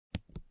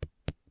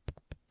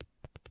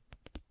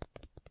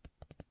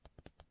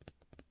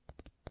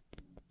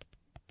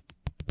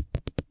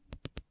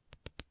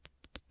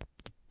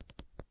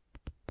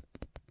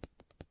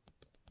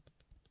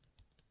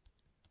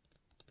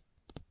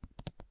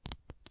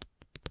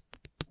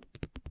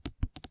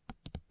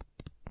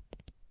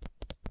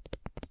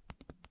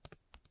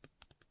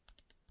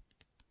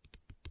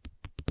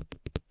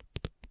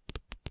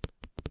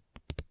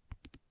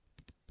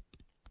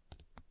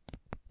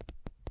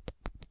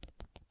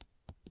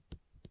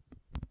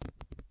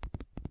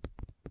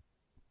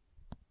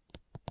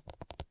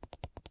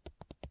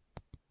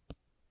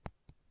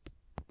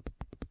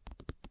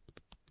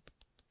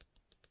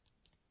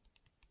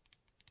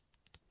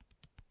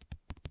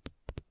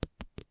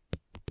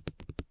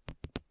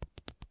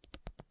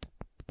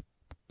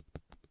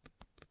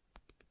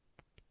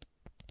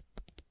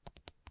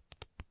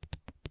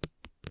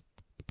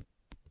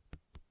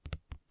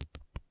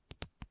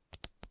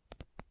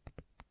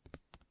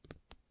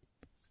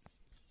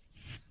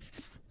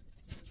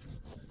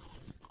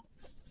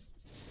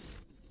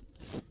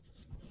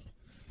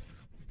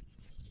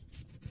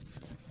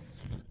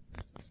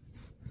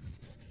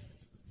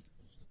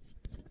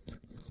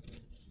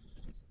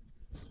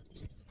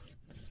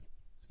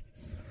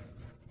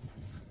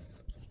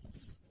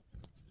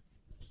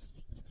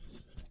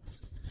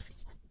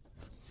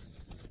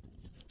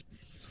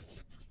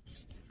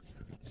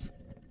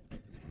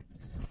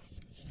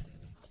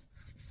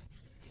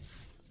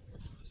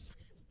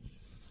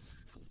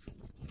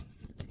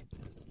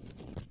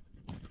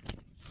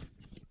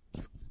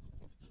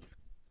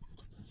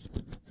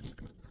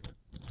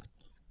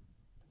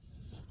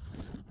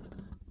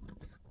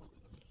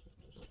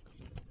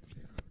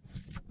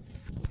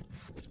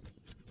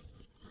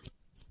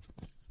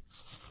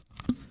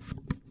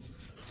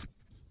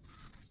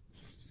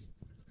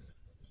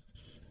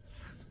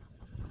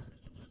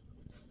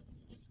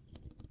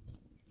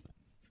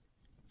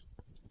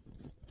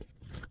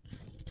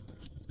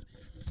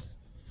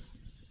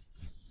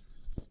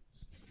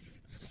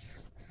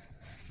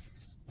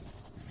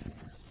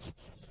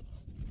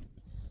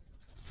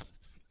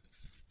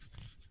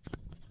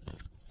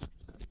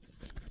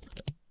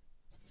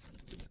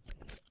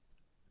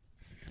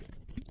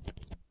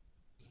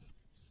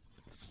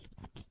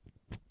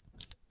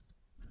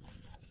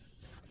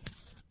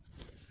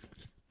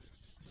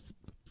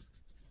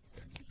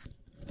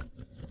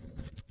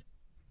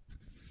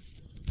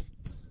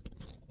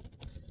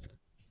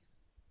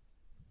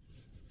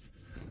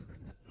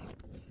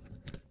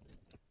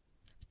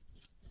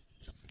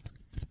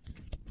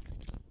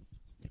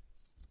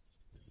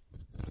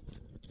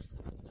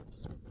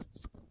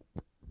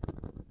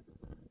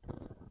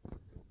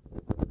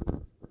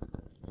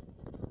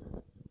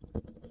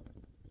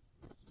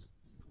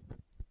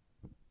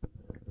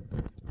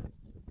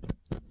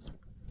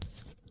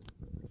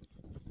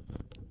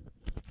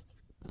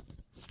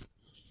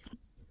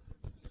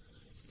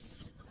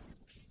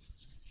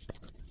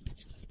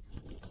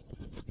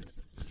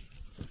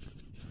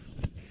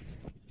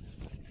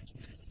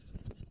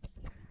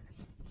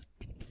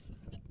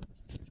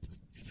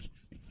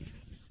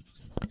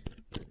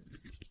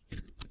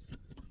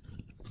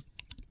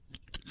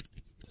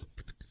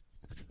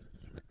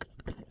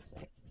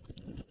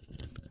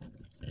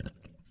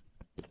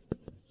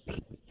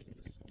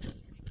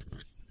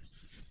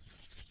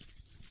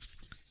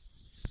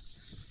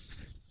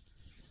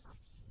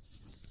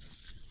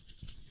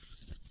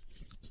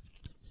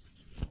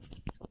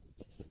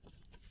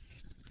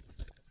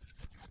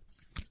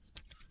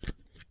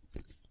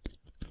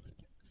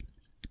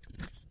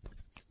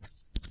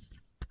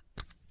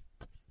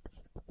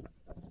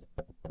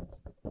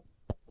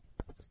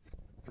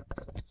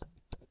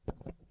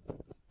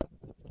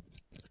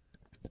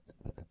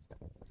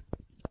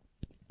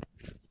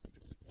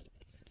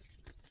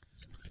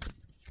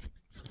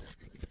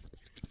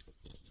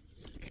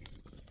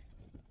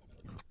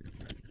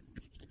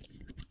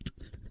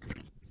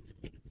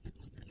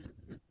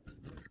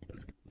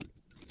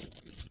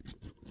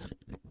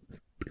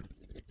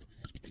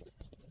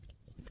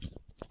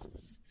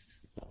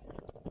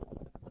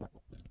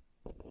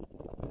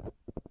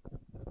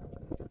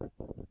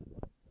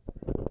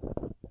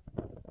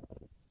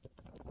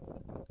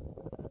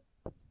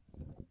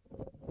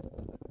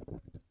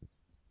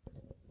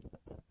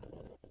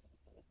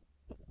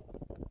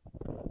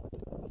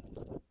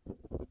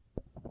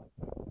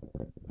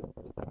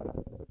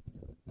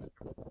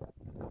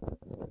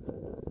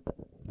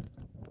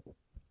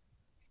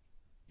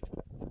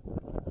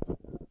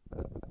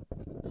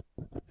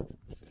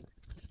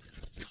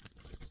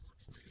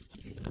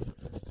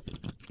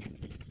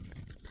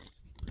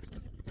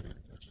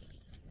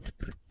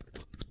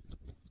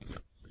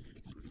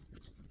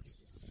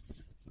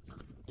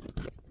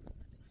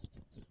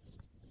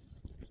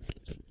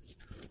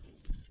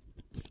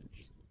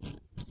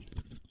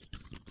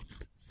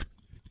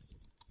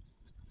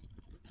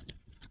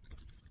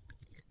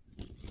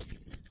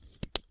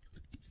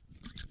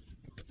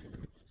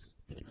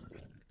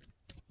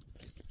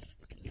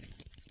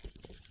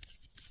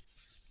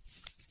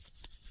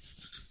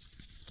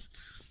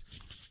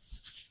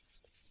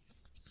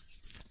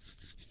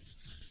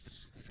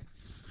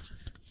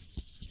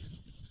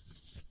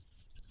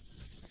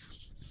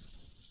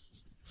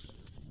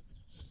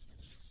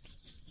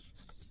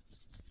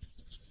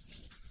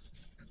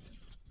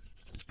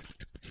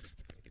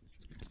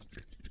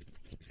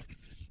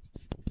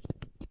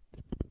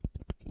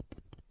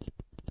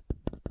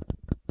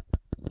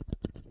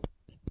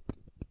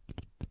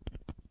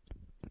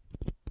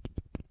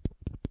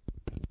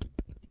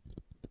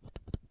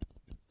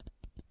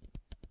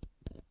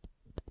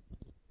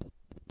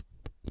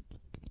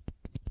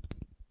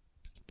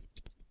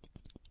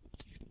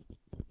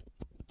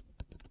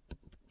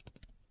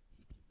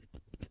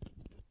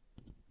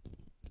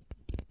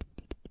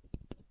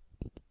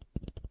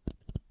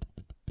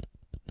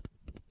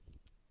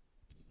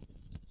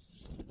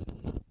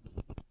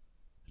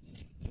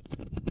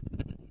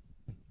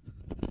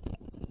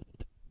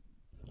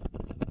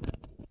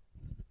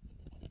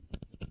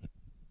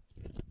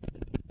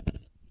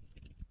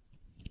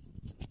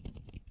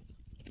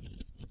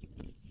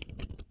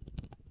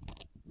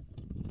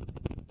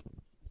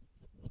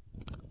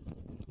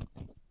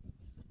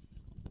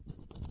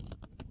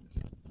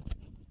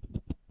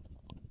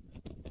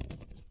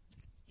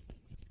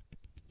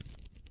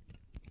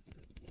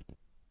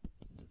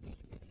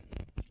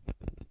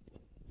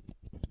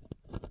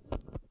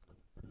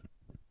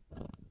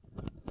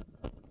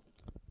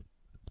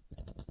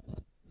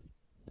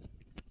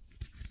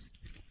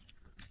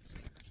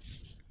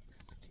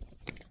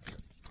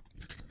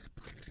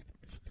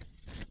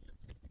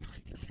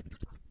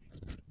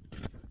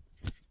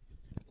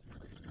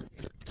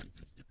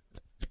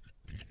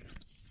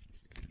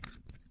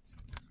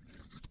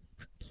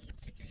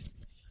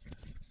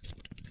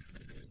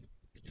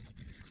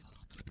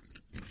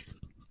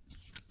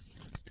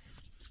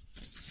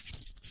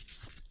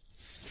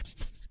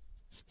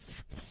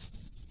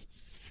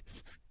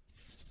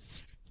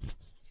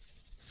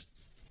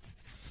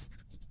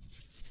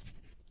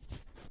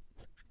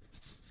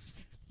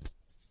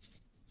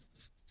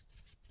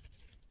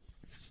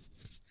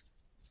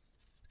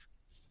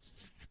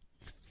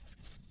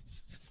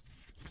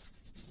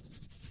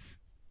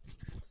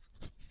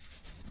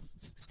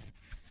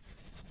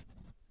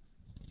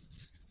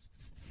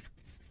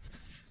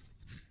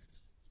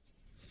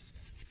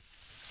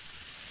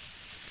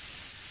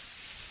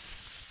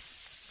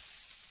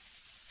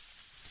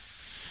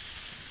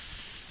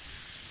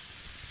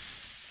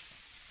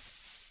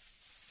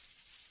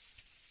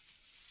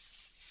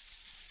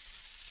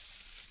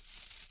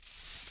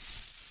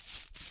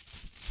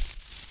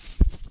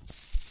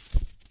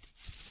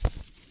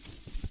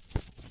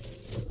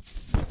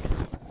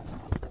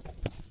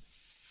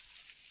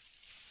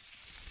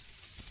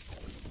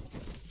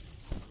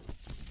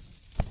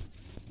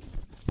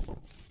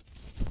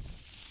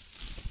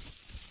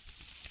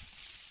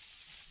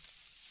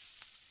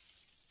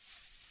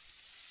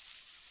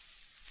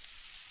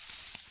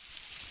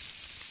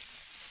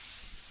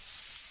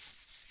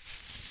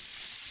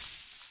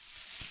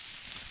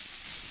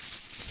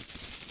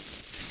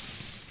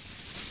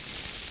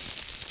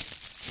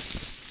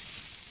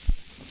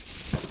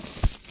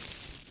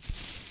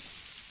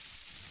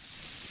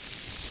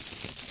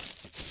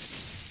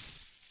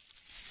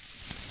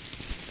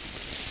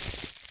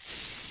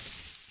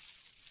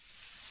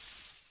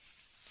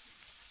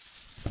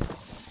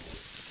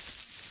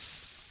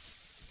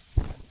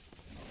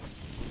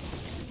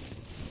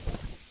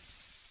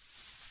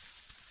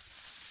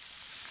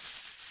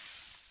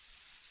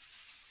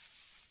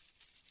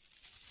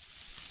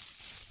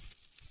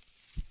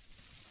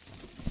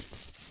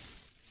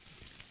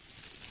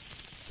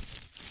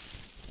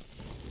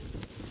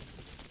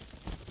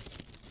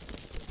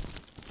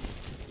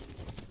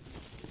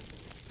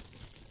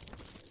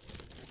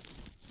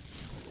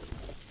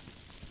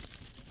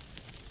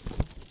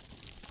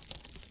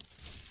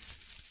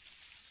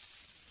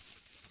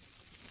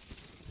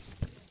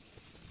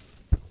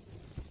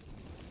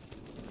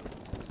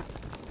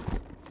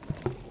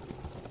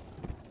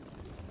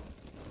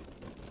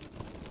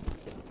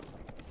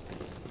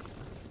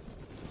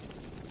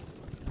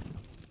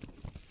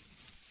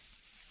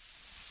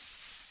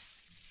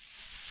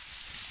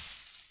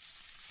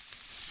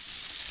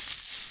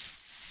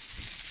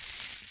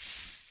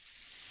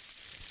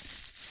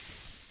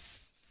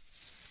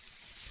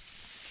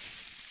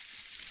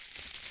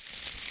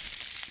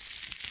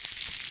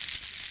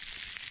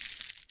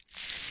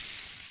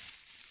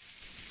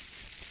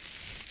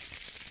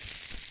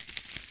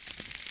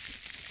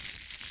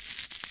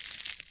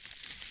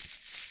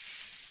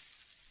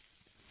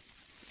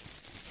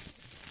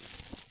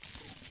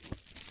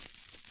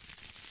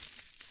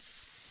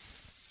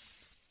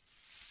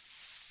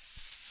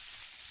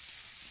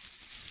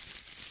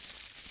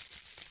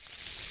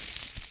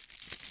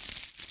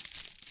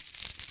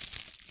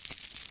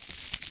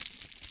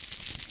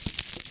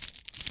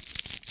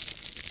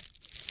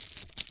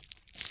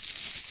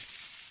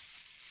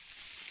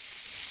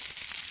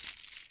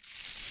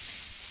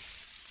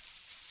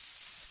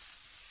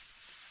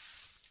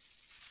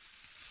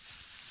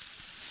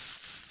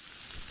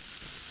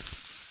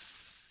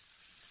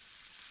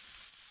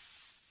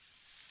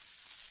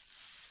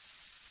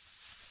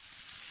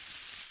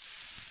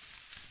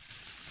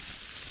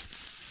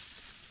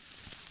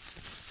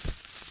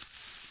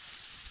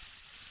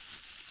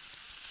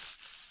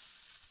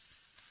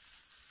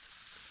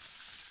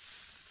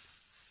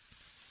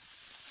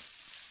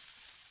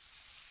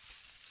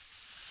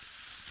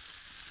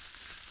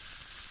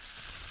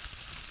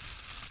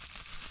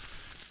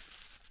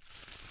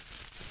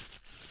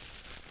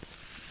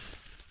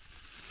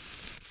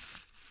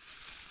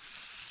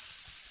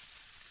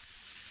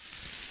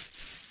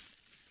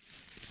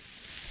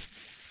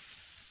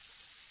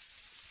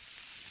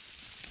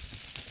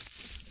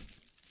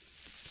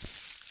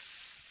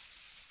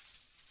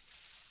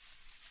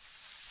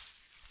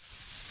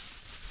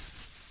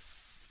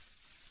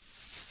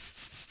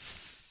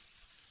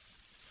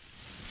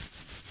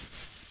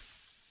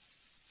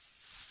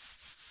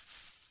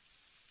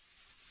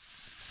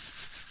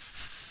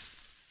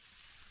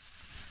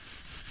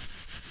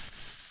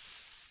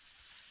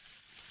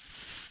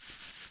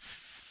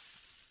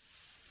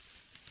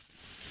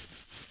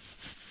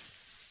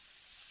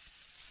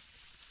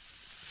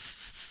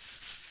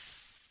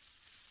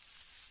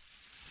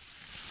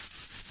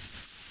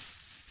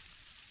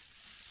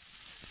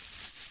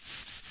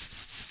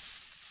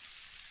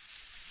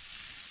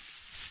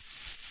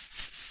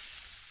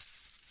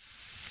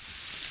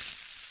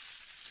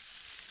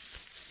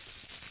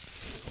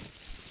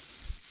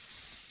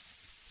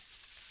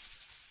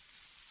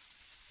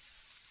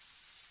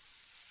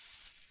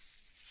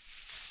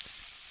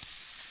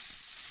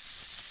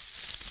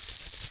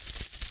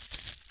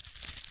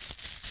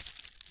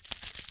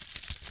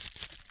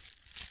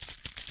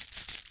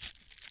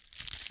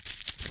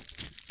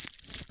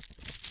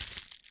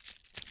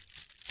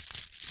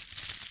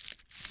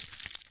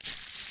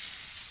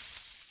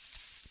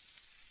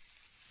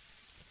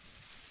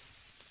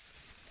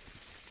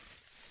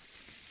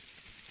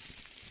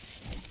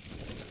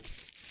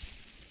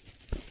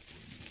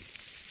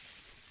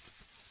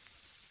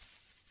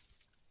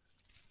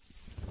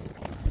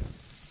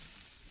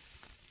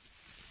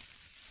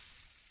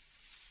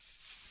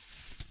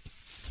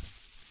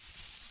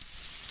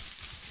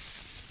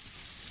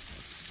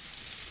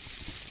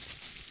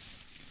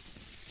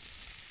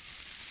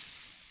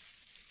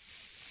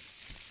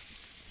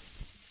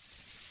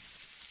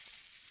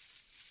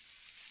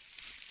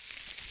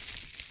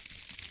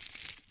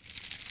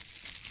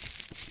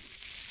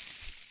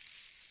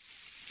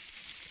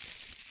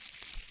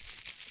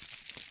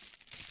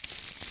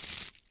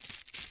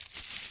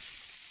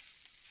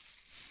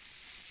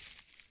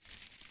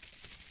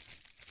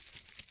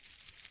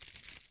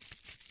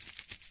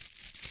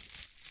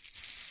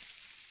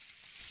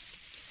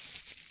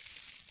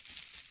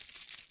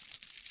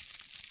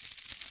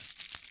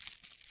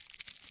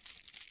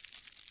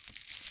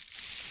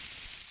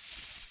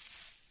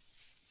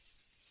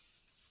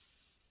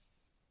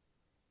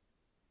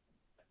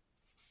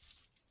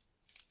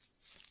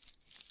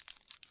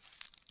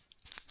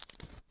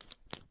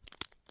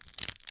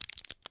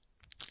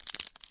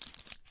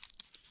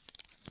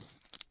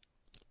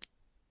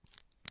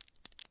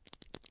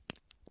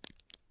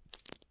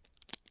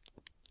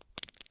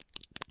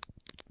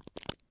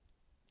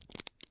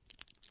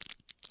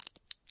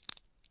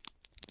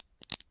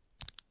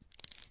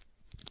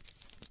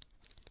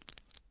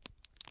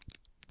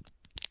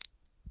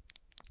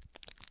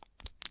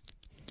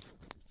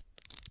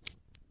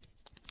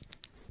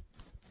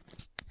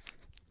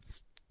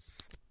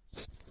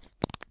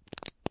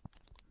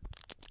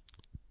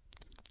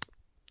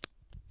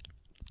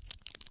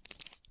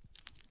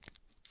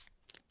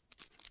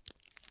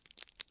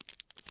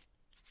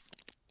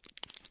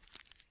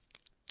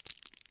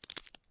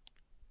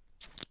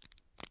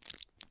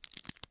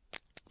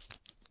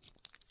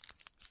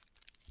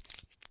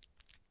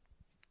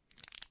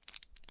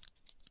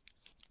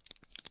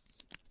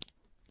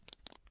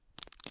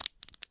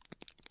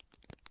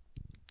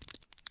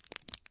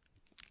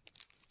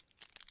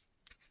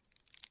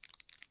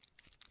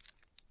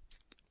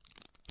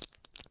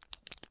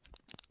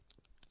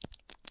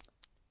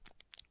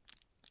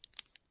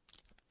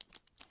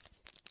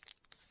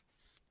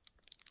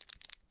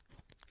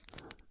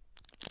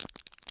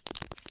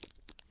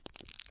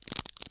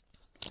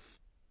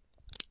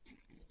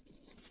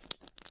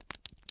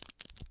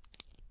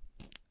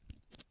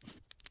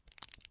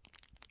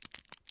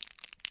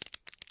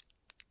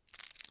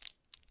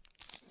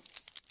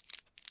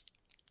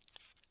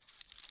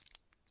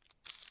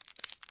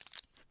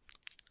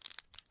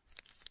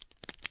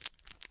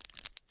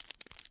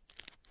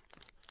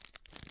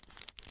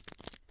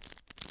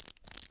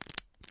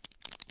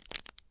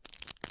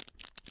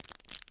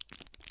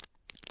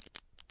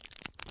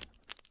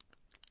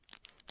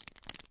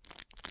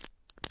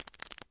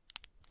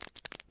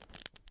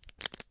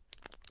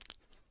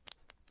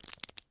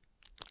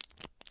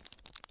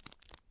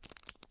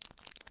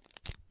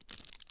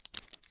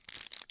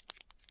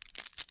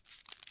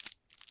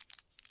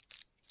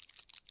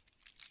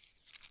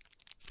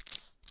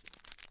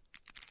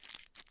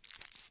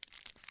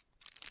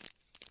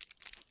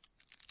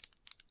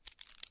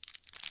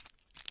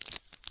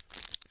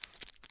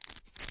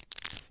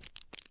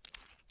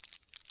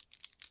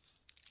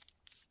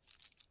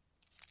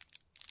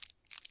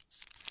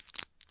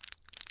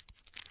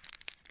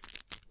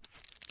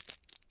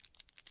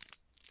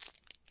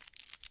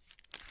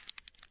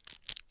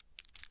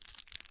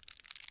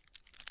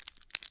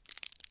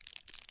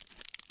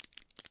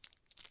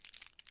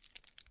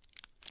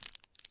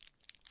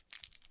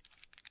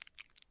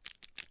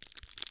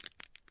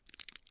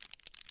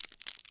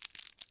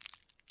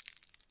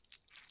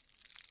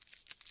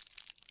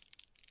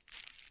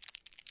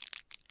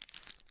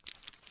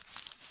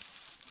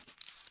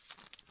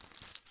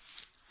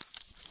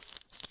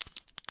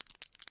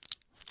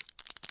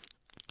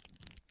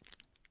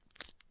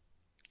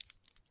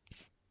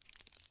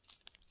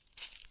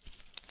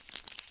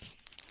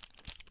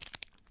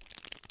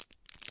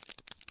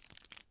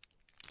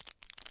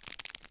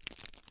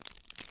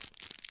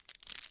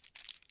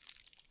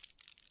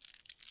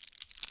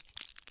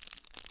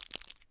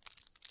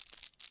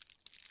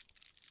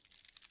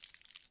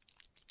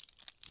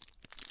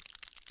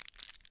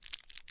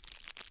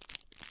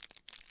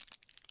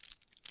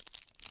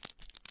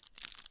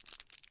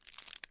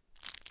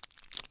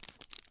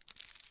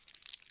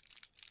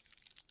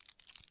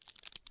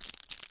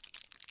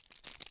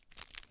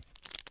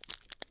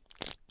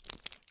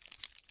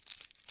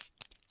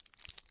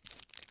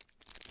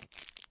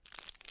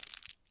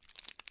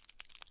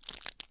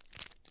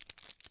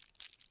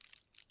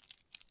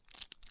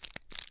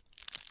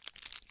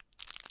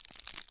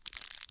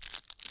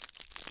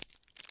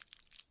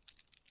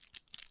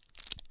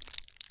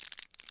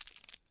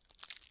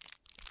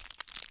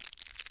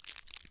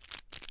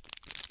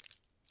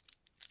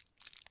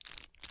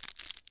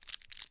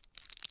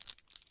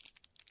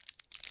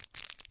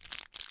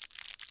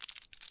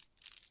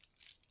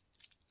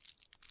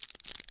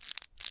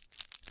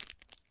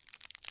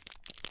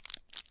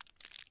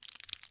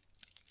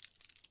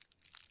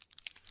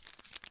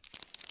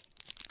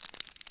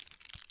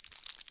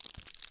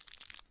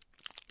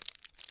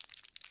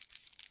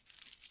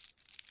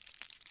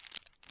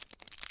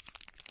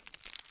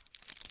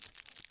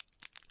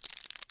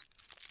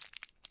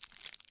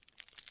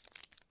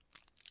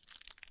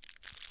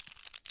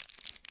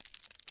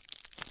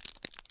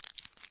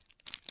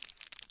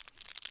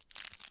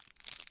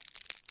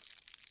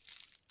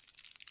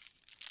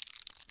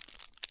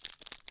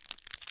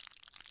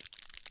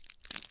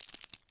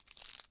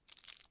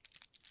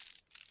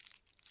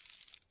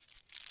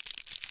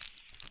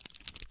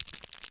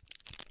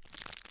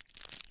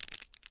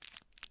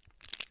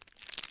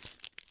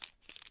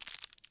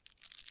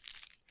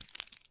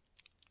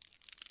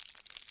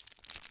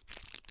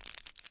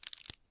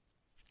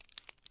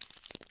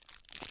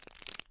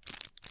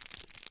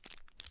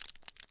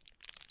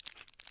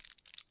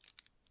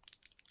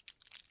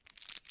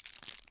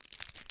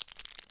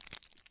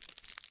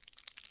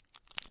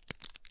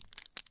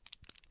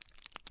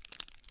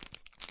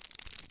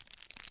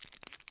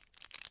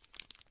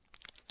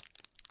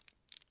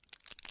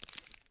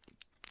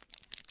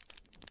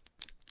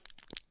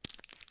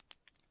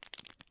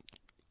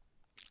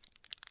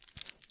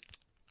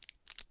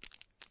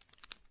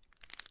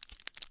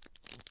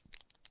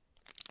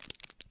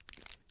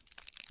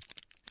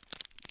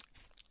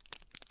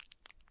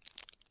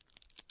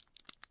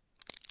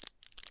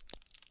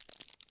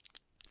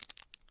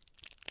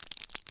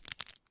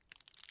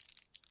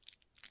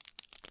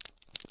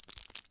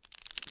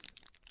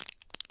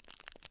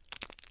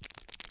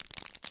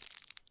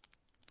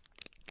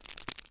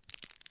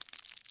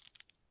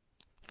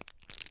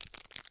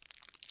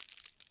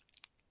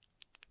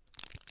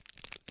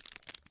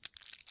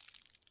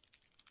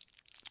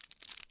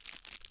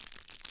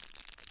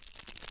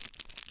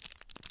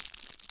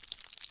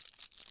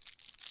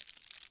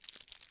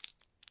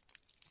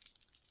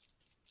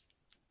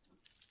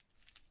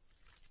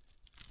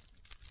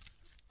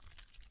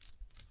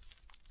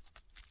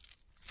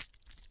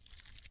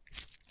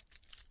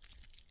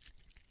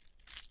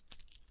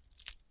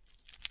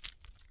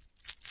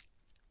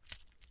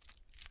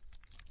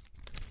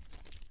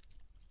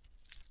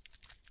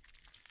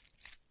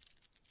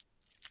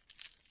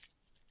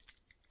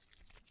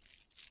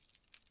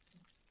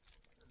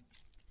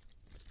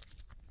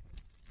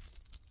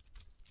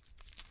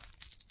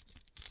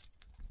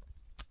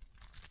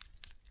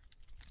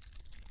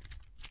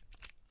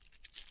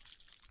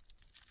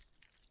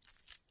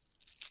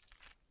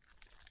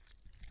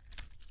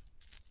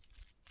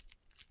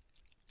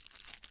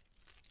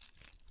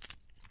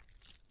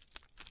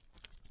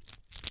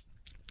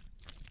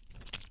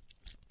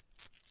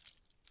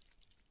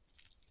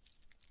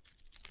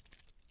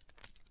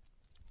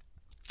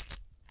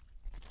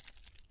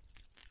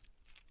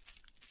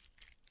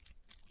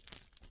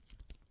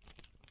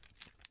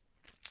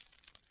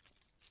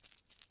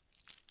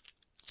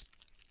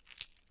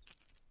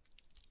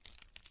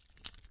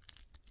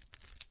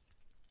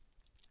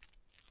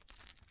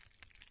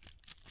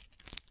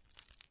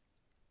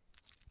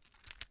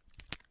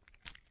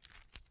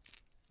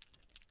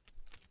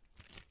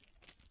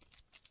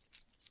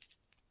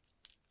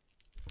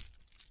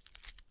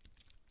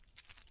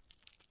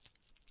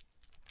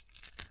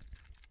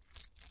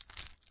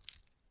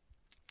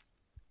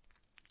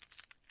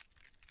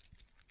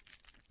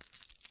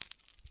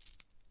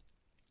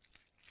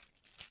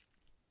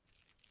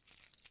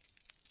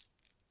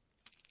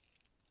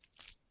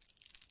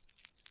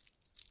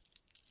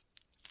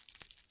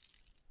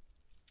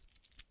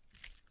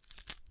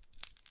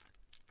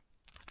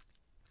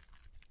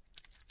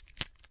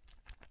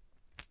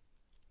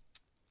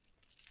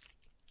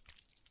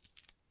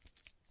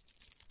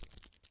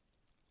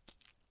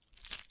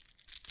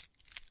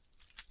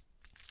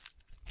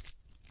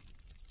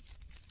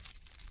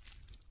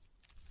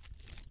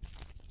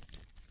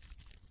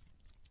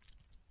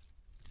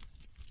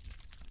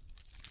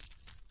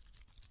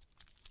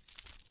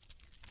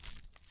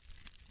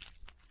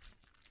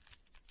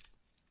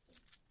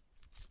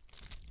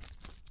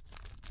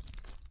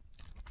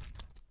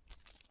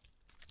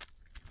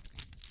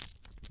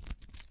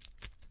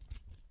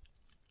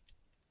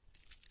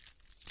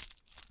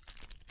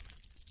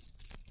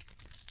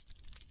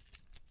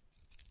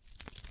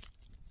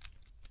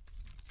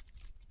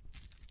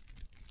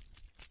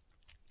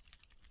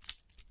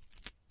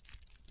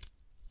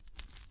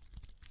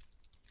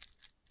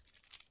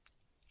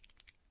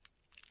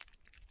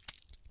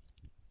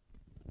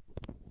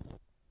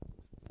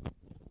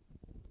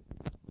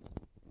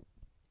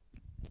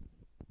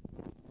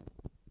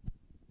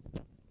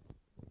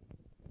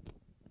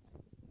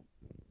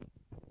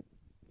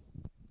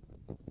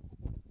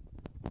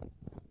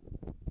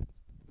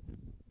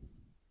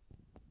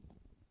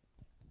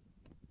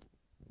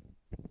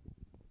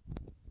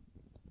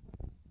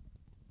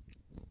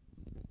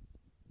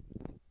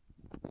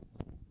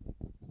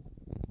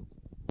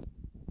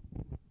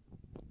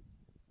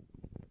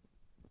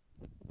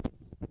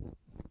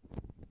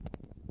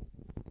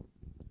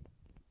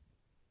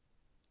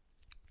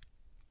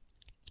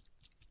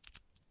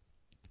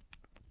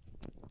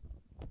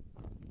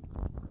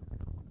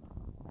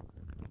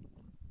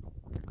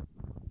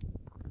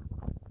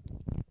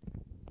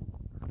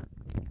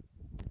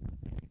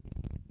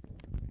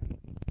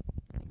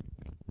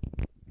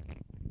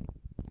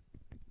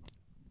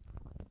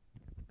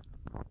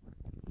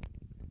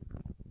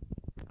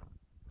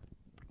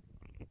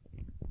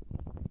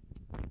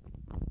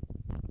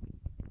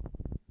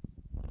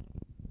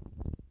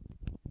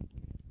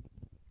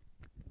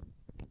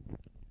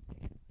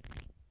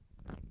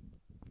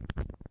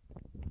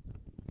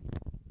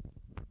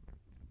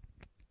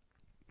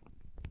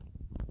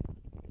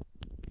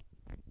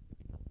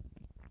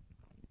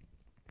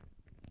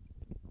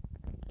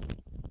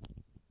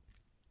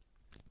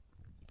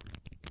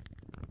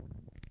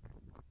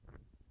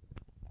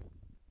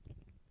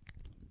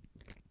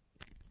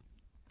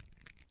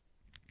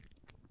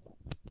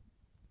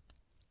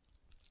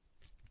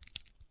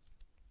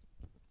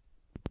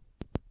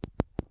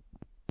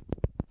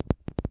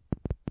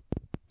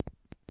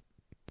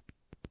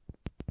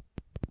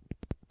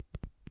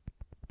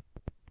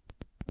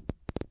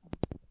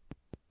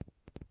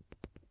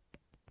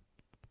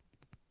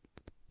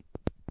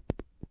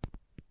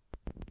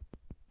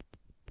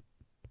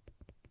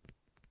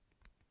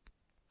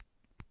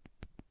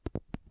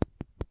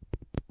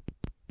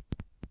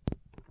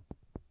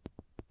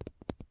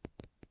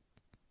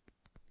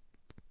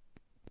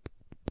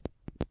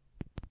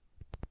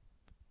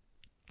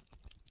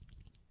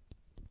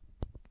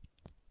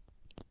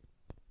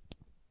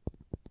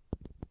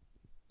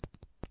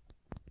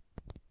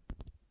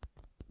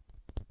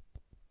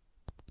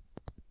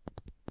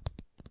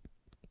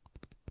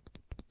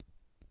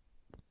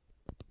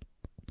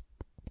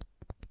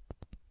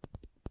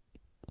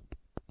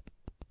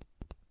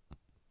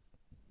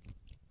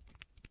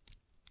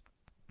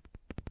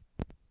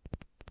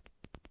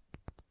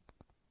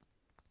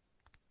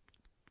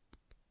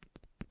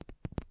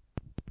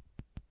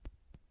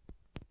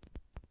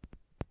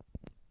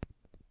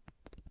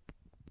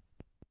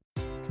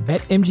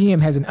 BetMGM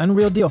has an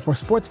unreal deal for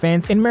sports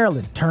fans in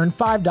Maryland. Turn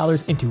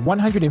 $5 into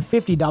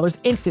 $150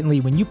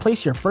 instantly when you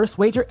place your first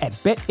wager at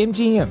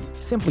BetMGM.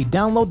 Simply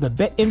download the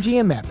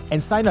BetMGM app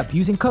and sign up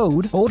using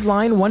code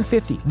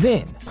OldLine150.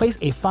 Then, place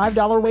a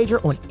 $5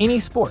 wager on any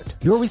sport.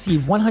 You'll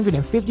receive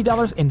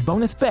 $150 in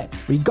bonus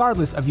bets,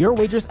 regardless of your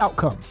wager's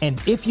outcome.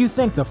 And if you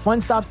think the fun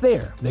stops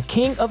there, the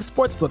king of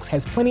sportsbooks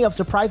has plenty of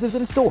surprises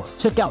in store.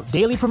 Check out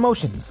daily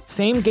promotions,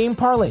 same-game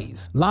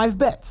parlays, live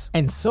bets,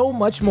 and so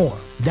much more.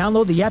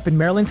 Download the app in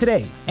Maryland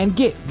today and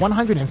get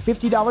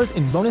 $150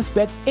 in bonus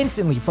bets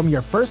instantly from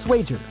your first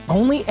wager.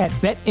 Only at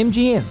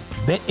BetMGM.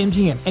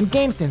 BetMGM and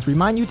GameSense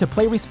remind you to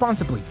play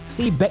responsibly.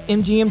 See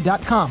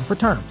BetMGM.com for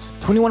terms.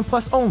 21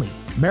 plus only.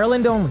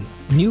 Maryland only.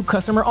 New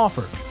customer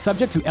offer.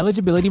 Subject to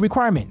eligibility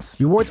requirements.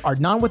 Rewards are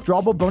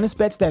non-withdrawable bonus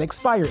bets that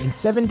expire in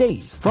 7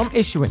 days. From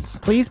issuance,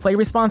 please play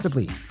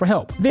responsibly. For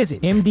help,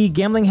 visit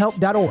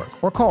mdgamblinghelp.org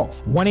or call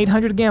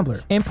 1-800-GAMBLER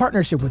in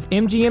partnership with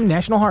MGM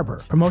National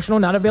Harbor. Promotional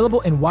not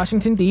available in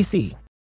Washington, D.C.